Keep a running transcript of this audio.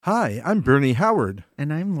Hi, I'm Bernie Howard.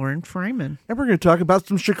 And I'm Lauren Fryman. And we're going to talk about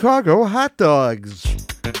some Chicago hot dogs.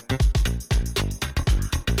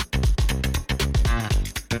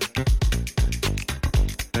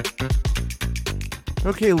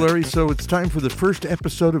 Okay, Larry, so it's time for the first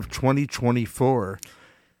episode of 2024.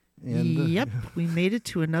 Yep, we made it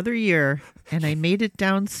to another year, and I made it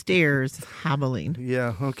downstairs hobbling.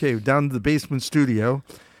 Yeah, okay, down to the basement studio.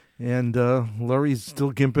 And Laurie's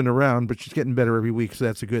still gimping around, but she's getting better every week, so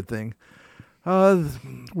that's a good thing.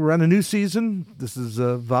 We're on a new season. This is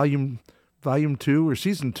volume 2, or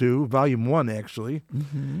season 2, volume 1, actually.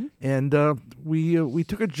 Mm-hmm. And we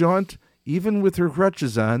took a jaunt, even with her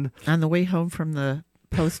crutches on the way home from the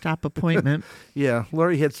post-op appointment. Yeah,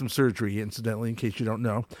 Laurie had some surgery, incidentally, in case you don't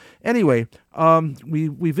know. Anyway,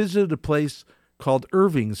 we visited a place called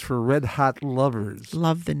Irvings for Red Hot Lovers.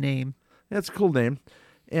 Love the name. That's a cool name.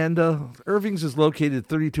 And Irvings is located at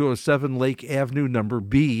 3207 Lake Avenue, number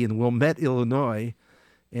B, in Wilmette, Illinois.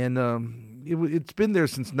 And it's been there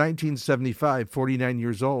since 1975, 49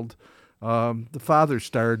 years old. The father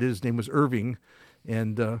started it. His name was Irving,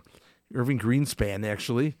 and Irving Greenspan,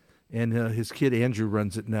 actually. And his kid, Andrew,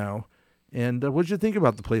 runs it now. And what did you think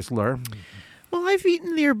about the place, Laura? Well, I've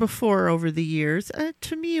eaten there before over the years.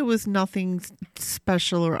 To me, it was nothing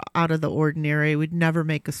special or out of the ordinary. I would never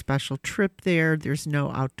make a special trip there. There's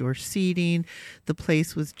no outdoor seating. The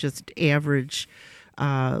place was just average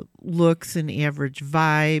looks and average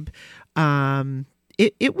vibe.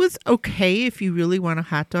 It was okay if you really want a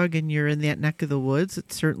hot dog and you're in that neck of the woods.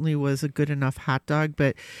 It certainly was a good enough hot dog,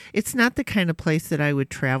 but it's not the kind of place that I would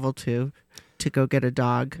travel to go get a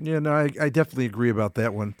dog. Yeah, no, I definitely agree about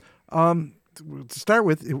that one. To start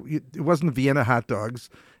with, it wasn't Vienna hot dogs.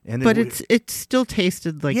 But it still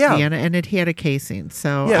tasted like Vienna, and it had a casing,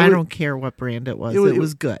 so I don't care what brand it was. It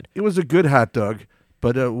was good. It was a good hot dog,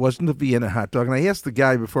 but it wasn't a Vienna hot dog. And I asked the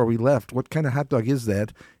guy before we left, what kind of hot dog is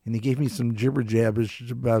that? And he gave me some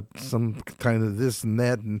jibber-jabbish about some kind of this and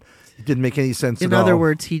that, and it didn't make any sense at all. In other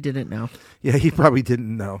words, he didn't know. Yeah, he probably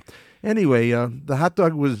didn't know. Anyway, the hot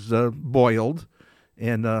dog was boiled.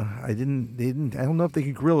 And I don't know if they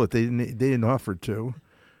could grill it. They didn't offer to.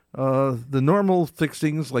 The normal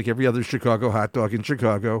fixings, like every other Chicago hot dog in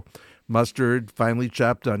Chicago: mustard, finely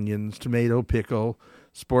chopped onions, tomato, pickle,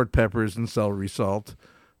 sport peppers, and celery salt.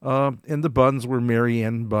 And the buns were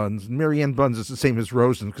Marianne buns. Marianne buns is the same as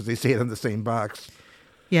Rosen because they say it on the same box.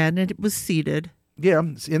 Yeah, and it was seeded. Yeah,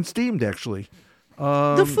 and steamed, actually.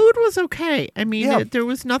 The food was okay. I mean, there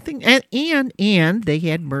was nothing, and they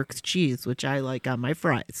had Merck's cheese, which I like on my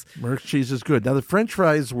fries. Merck's cheese is good. Now the French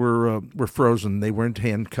fries were frozen; they weren't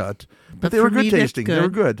hand cut, but they were good tasting. They were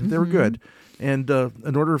good. Mm-hmm. They were good. And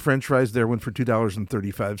an order of French fries there went for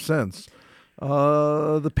 $2.35.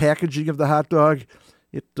 The packaging of the hot dog,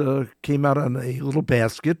 it came out on a little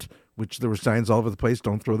basket, which there were signs all over the place: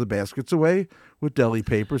 "Don't throw the baskets away," with deli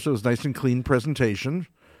paper. So it was nice and clean presentation.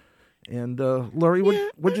 And Laurie, what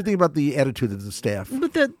did you think about the attitude of the staff?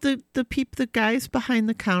 But the guys behind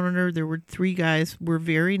the counter, there were 3 guys, were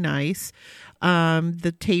very nice.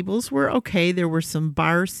 The tables were okay. There were some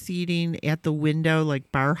bar seating at the window,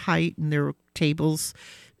 like bar height, and there were tables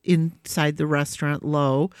inside the restaurant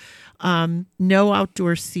low. No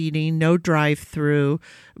outdoor seating, no drive-through.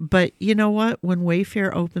 But you know what? When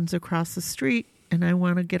Wayfair opens across the street, and I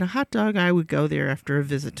want to get a hot dog, I would go there after a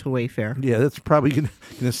visit to Wayfair. Yeah, that's probably going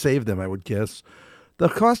to save them, I would guess. The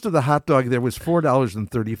cost of the hot dog there was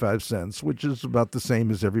 $4.35, which is about the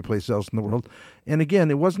same as every place else in the world. And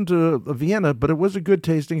again, it wasn't a Vienna, but it was a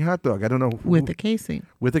good-tasting hot dog. I don't know. With a casing.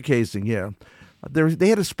 With a casing, yeah. They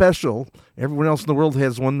had a special. Everyone else in the world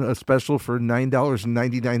has a special for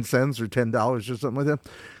 $9.99 or $10 or something like that.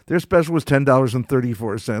 Their special was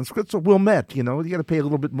 $10.34. It's a Wilmette, you got to pay a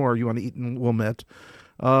little bit more. You want to eat in Wilmette.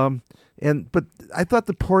 But I thought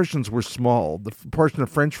the portions were small. The portion of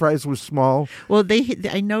French fries was small. Well,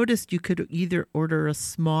 I noticed you could either order a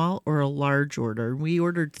small or a large order. We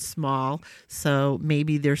ordered small, so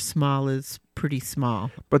maybe their small is pretty small.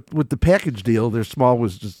 But with the package deal, their small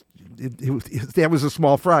was just that was a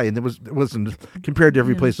small fry, and it wasn't compared to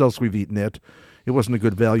every place else we've eaten at. It wasn't a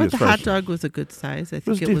good value. But the hot dog was a good size. I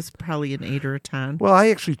think it was probably an 8 or a 10. Well, I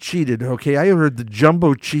actually cheated. Okay, I ordered the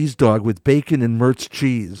jumbo cheese dog with bacon and Mertz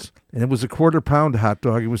cheese, and it was a quarter-pound hot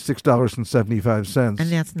dog. It was $6.75.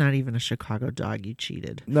 And that's not even a Chicago dog. You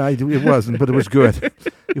cheated. No, it wasn't, but it was good.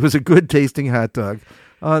 It was a good-tasting hot dog.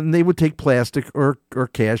 And they would take plastic or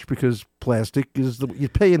cash because plastic is you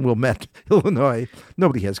pay in Wilmette, Illinois.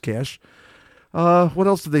 Nobody has cash. What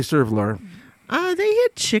else did they serve, Laura? They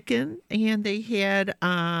had chicken, and they had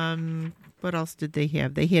what else did they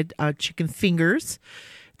have? They had chicken fingers.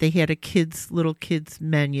 They had a little kids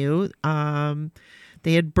menu.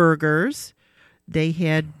 They had burgers. They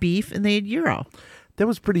had beef, and they had gyro. That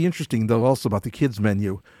was pretty interesting, though, also about the kids'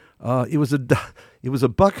 menu. It was a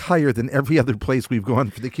buck higher than every other place we've gone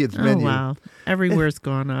for the kids' menu. Oh, wow. Everywhere's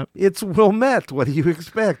gone up. It's Wilmette. What do you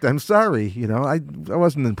expect? I'm sorry. I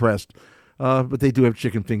wasn't impressed. But they do have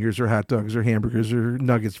chicken fingers or hot dogs or hamburgers or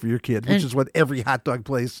nuggets for your kid, which is what every hot dog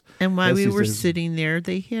place And while we were days. sitting there,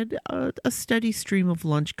 they had a steady stream of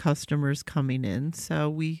lunch customers coming in. So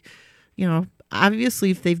we, obviously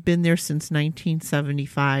if they've been there since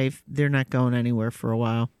 1975, they're not going anywhere for a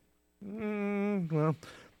while. Well,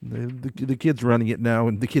 the kid's running it now,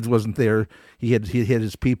 and the kid wasn't there. He had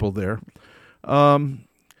his people there.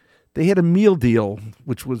 They had a meal deal,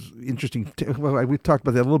 which was interesting. Well, we've talked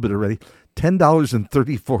about that a little bit already.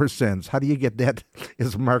 $10.34. How do you get that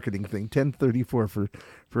as a marketing thing? $10.34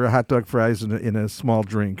 for a hot dog, fries, and a small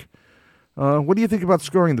drink. What do you think about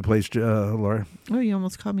scoring the place, Laura? Oh, you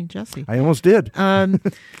almost called me Jesse. I almost did.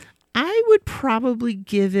 I would probably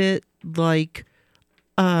give it like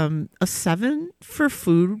a 7 for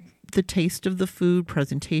food, the taste of the food,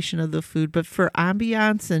 presentation of the food. But for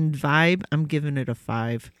ambiance and vibe, I'm giving it a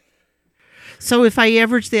 5. So if I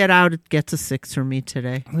average that out, it gets a 6 for me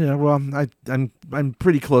today. Yeah, well, I'm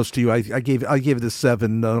pretty close to you. I gave it a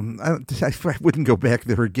 7. I wouldn't go back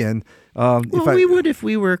there again. We would if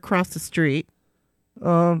we were across the street.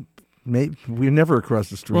 Maybe we're never across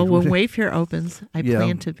the street. Well, when Wayfair opens, I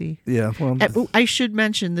plan to be. Yeah. Well, I should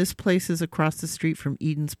mention this place is across the street from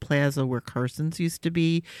Eden's Plaza, where Carson's used to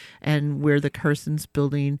be, and where the Carson's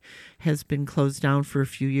building has been closed down for a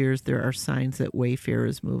few years. There are signs that Wayfair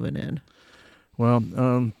is moving in.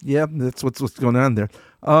 Well, yeah, that's what's going on there.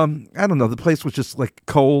 I don't know. The place was just like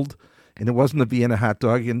cold, and it wasn't a Vienna hot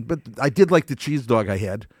dog. But I did like the cheese dog I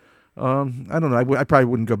had. I don't know. I probably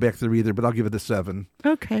wouldn't go back there either, but I'll give it a 7.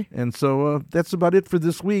 Okay. And so that's about it for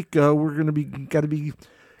this week. We're going to got to be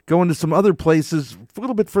going to some other places a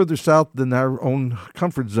little bit further south than our own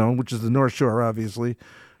comfort zone, which is the North Shore, obviously.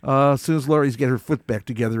 As soon as Lori's get her foot back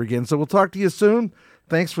together again. So we'll talk to you soon.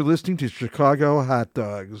 Thanks for listening to Chicago Hot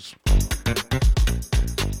Dogs.